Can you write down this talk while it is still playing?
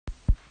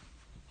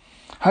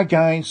Hi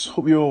guys,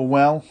 hope you're all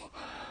well.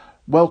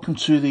 Welcome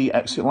to the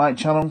Exit Light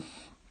channel,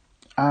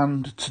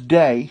 and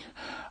today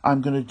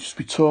I'm going to just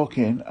be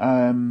talking,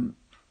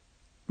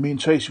 me and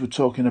Tracy were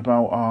talking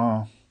about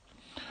our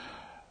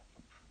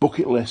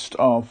bucket list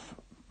of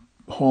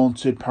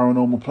haunted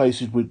paranormal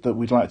places that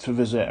we'd like to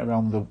visit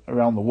around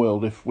the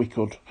world if we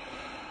could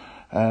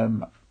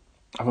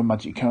have a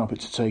magic carpet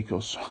to take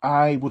us.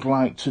 I would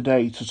like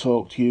today to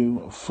talk to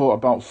you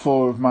about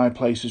four of my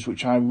places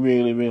which I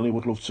really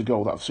would love to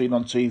go, that I've seen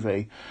on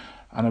TV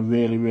and I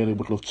really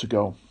would love to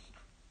go.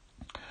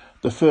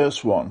 The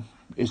first one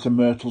is the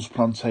Myrtles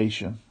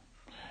Plantation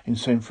in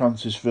St.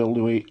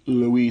 Francisville,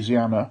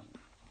 Louisiana.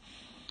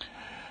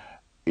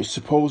 It's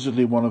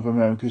supposedly one of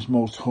America's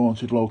most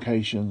haunted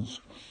locations.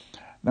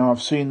 Now,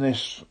 I've seen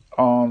this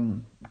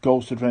on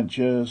Ghost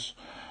Adventures,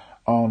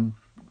 on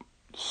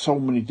so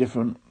many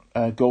different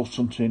ghost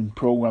hunting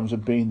programs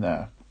have been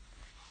there,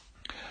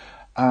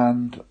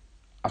 and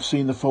I've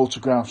seen the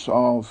photographs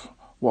of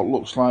what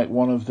looks like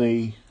one of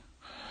the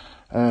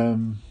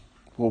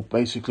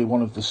basically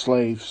one of the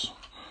slaves.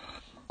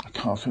 I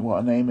can't think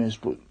what her name is,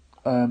 but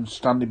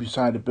standing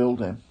beside a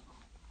building.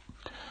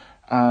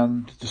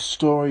 And the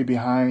story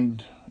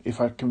behind, if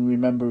I can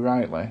remember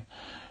rightly,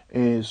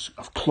 is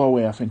of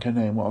Chloe, I think her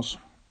name was.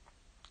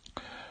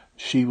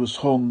 She was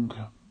hung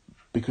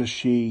because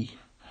she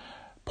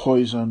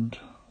poisoned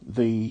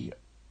the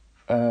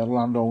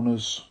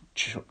landowner's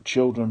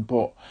children,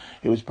 but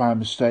it was by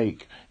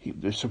mistake.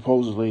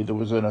 Supposedly there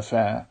was an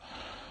affair,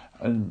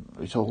 and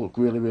it all looked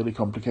really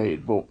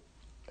complicated, but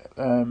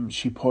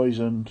she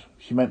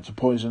meant to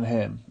poison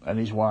him and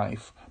his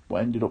wife, but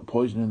ended up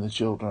poisoning the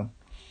children,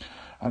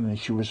 and then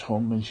she was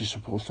hung, and she's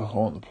supposed to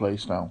haunt the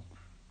place now.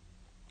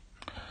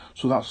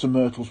 So that's the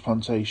Myrtles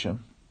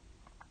Plantation.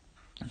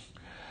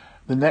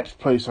 The next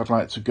place I'd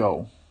like to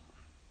go,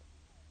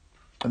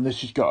 and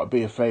this has got to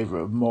be a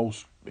favourite of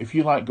most, if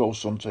you like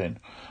ghost hunting,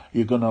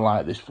 you're going to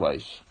like this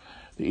place.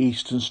 The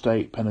Eastern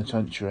State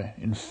Penitentiary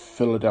in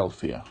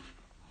Philadelphia.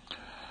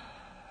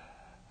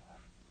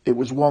 It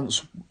was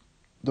once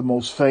the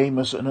most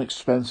famous and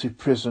expensive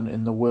prison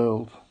in the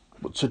world,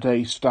 but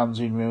today stands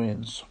in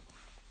ruins.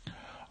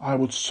 I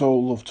would so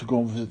love to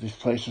go and visit this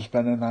place and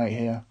spend a night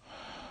here.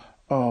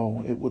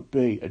 Oh, it would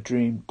be a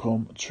dream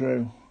come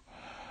true.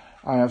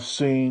 I have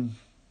seen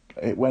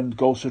it when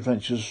Ghost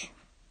Adventures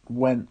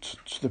went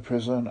to the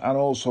prison, and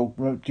also,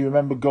 do you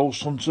remember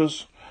Ghost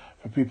Hunters?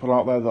 For people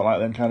out there that like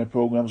them kind of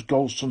programs,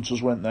 Ghost Hunters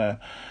went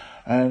there,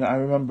 and I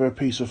remember a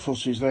piece of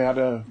footage. They had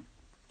a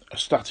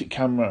static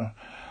camera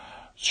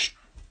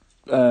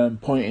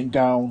pointing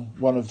down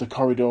one of the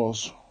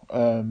corridors,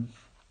 and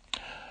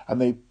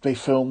they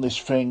filmed this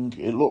thing.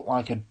 It looked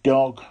like a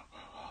dog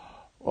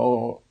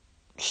or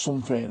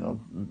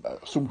something,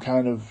 some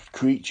kind of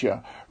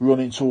creature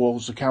running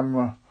towards the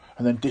camera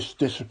and then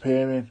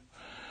disappearing.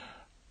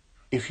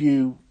 If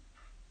you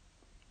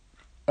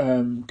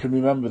can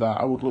remember that,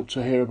 I would love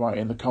to hear about it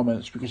in the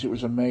comments, because it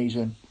was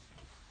amazing.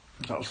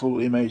 It's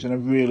absolutely amazing. I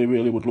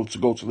really would love to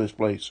go to this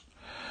place.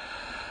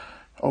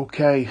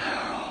 Okay,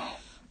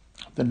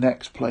 the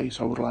next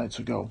place I would like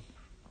to go,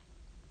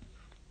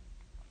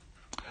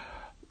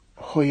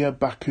 Hoia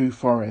Baku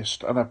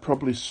Forest, and I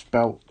probably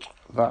spelt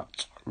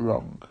that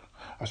wrong.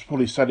 I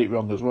probably said it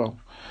wrong as well.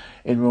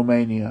 In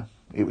Romania.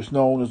 It was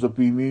known as the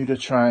Bermuda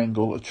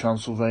Triangle of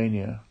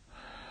Transylvania.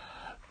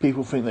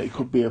 People think that it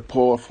could be a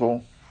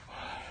portal.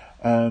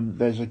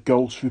 There's a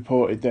ghost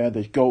reported there.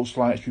 There's ghost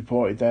lights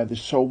reported there.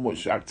 There's so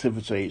much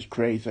activity. It's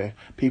crazy.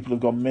 People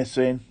have gone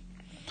missing.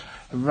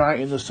 And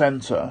right in the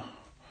centre,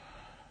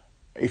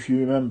 if you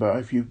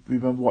remember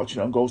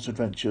watching it on Ghost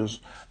Adventures,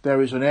 there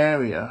is an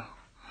area,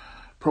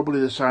 probably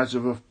the size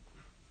of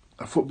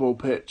a football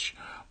pitch,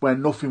 where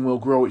nothing will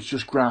grow. It's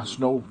just grass.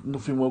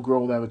 Nothing will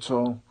grow there at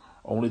all.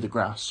 Only the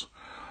grass.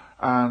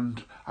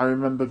 And I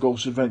remember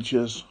Ghost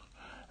Adventures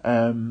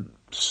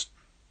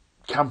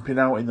camping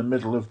out in the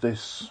middle of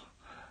this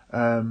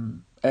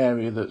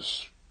area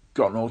that's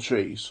got no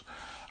trees,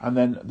 and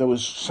then there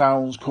was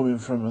sounds coming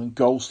from, and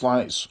ghost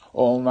lights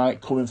all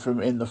night coming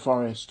from in the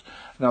forest.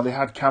 Now, they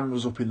had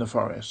cameras up in the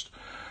forest,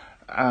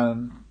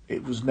 and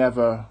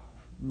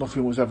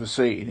nothing was ever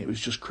seen. It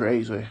was just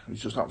crazy. It was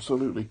just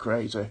absolutely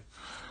crazy.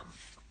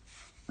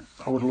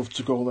 I would love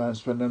to go there and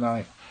spend the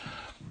night.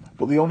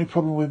 But the only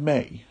problem with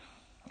me,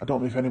 I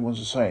don't know if anyone's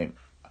the same,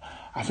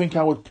 I think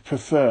I would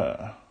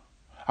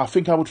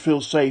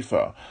feel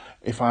safer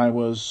if I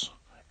was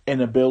in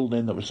a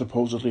building that was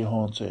supposedly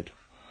haunted.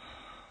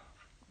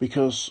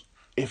 Because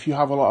if you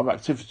have a lot of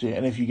activity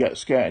and if you get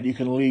scared, you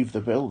can leave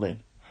the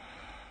building.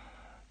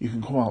 You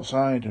can come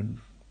outside and,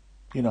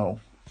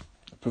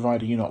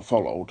 provided you're not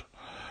followed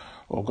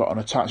or got an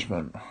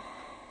attachment.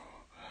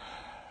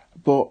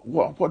 But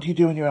what do you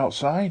do when you're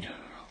outside?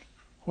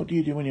 What do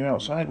you do when you're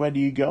outside? Where do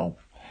you go?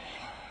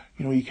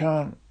 You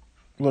can't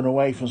run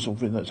away from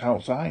something that's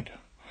outside.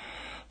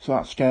 So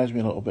that scares me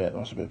a little bit.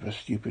 That's a bit of a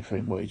stupid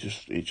thing, but it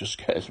just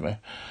scares me.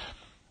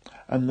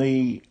 And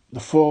the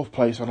fourth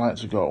place I'd like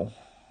to go,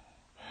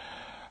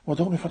 well, I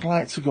don't know if I'd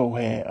like to go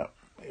here.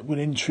 It would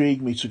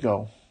intrigue me to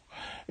go.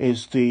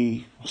 is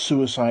the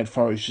Suicide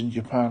Forest in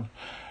Japan.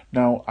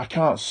 Now, I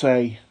can't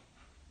say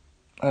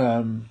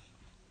the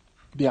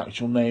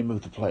actual name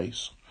of the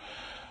place,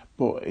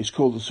 but it's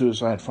called the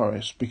Suicide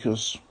Forest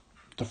because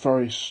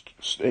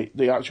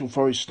the actual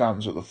forest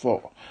stands at the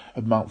foot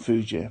of Mount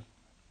Fuji.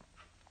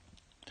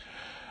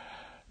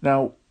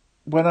 Now,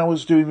 when I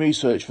was doing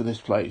research for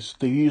this place,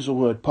 they use the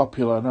word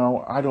popular.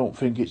 Now, I don't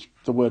think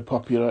the word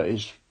popular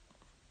is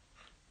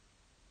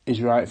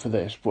right for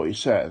this, but it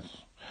says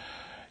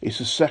it's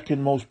the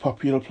second most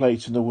popular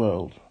place in the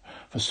world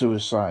for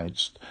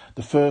suicides.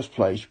 The first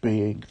place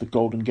being the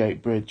Golden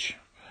Gate Bridge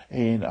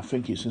I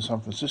think it's in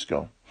San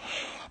Francisco.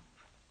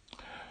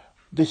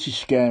 This is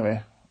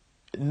scary.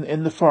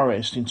 In the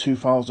forest in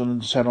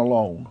 2010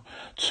 alone,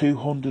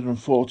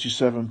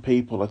 247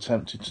 people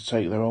attempted to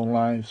take their own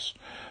lives.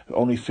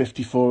 Only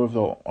 54 of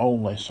them,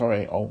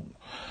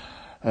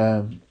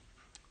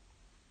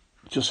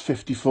 just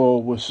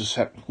 54 were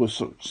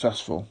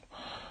successful.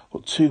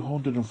 But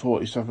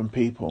 247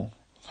 people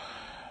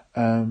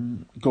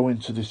go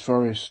into this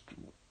forest.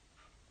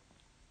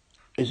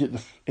 Is it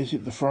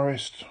the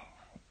forest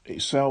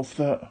itself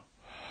that?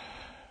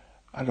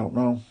 I don't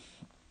know.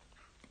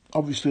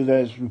 Obviously,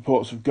 there's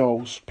reports of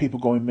ghosts, people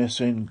going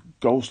missing,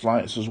 ghost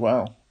lights as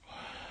well.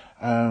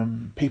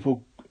 There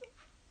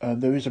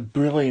is a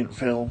brilliant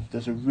film.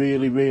 There's a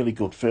really, really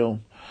good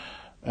film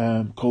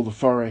called The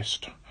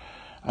Forest,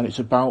 and it's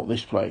about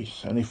this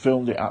place, and they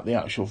filmed it at the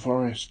actual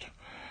forest.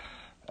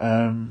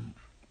 That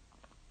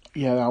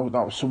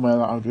was somewhere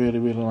that I'd really,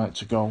 really like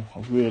to go.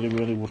 I really,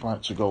 really would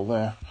like to go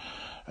there,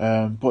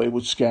 but it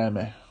would scare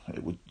me.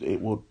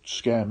 It would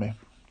scare me.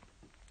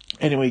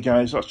 Anyway,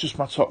 guys, that's just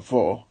my top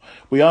 4.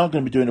 We are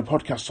going to be doing a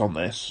podcast on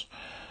this,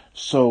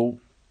 so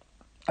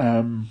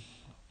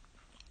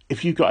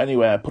if you've got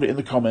anywhere, put it in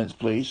the comments,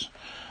 please.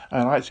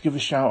 And I'd like to give a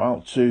shout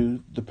out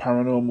to the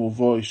Paranormal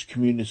Voice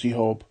Community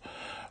Hub,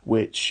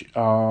 which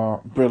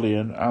are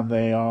brilliant, and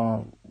they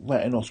are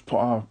letting us put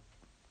our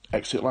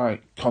Exit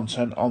Light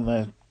content on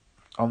their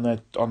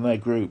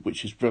group,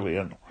 which is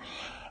brilliant.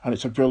 And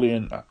it's a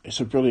brilliant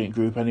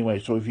group anyway.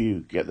 So if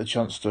you get the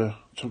chance to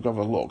have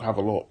a look.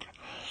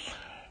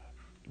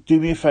 Do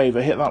me a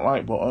favour, hit that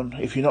like button.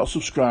 If you're not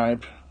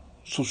subscribed,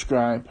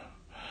 subscribe,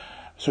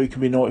 so you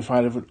can be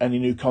notified of any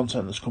new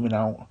content that's coming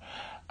out.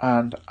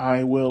 And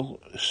I will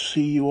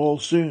see you all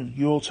soon.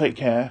 You all take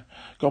care.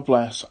 God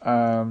bless,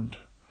 and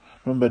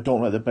remember,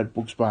 don't let the bed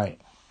bugs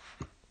bite.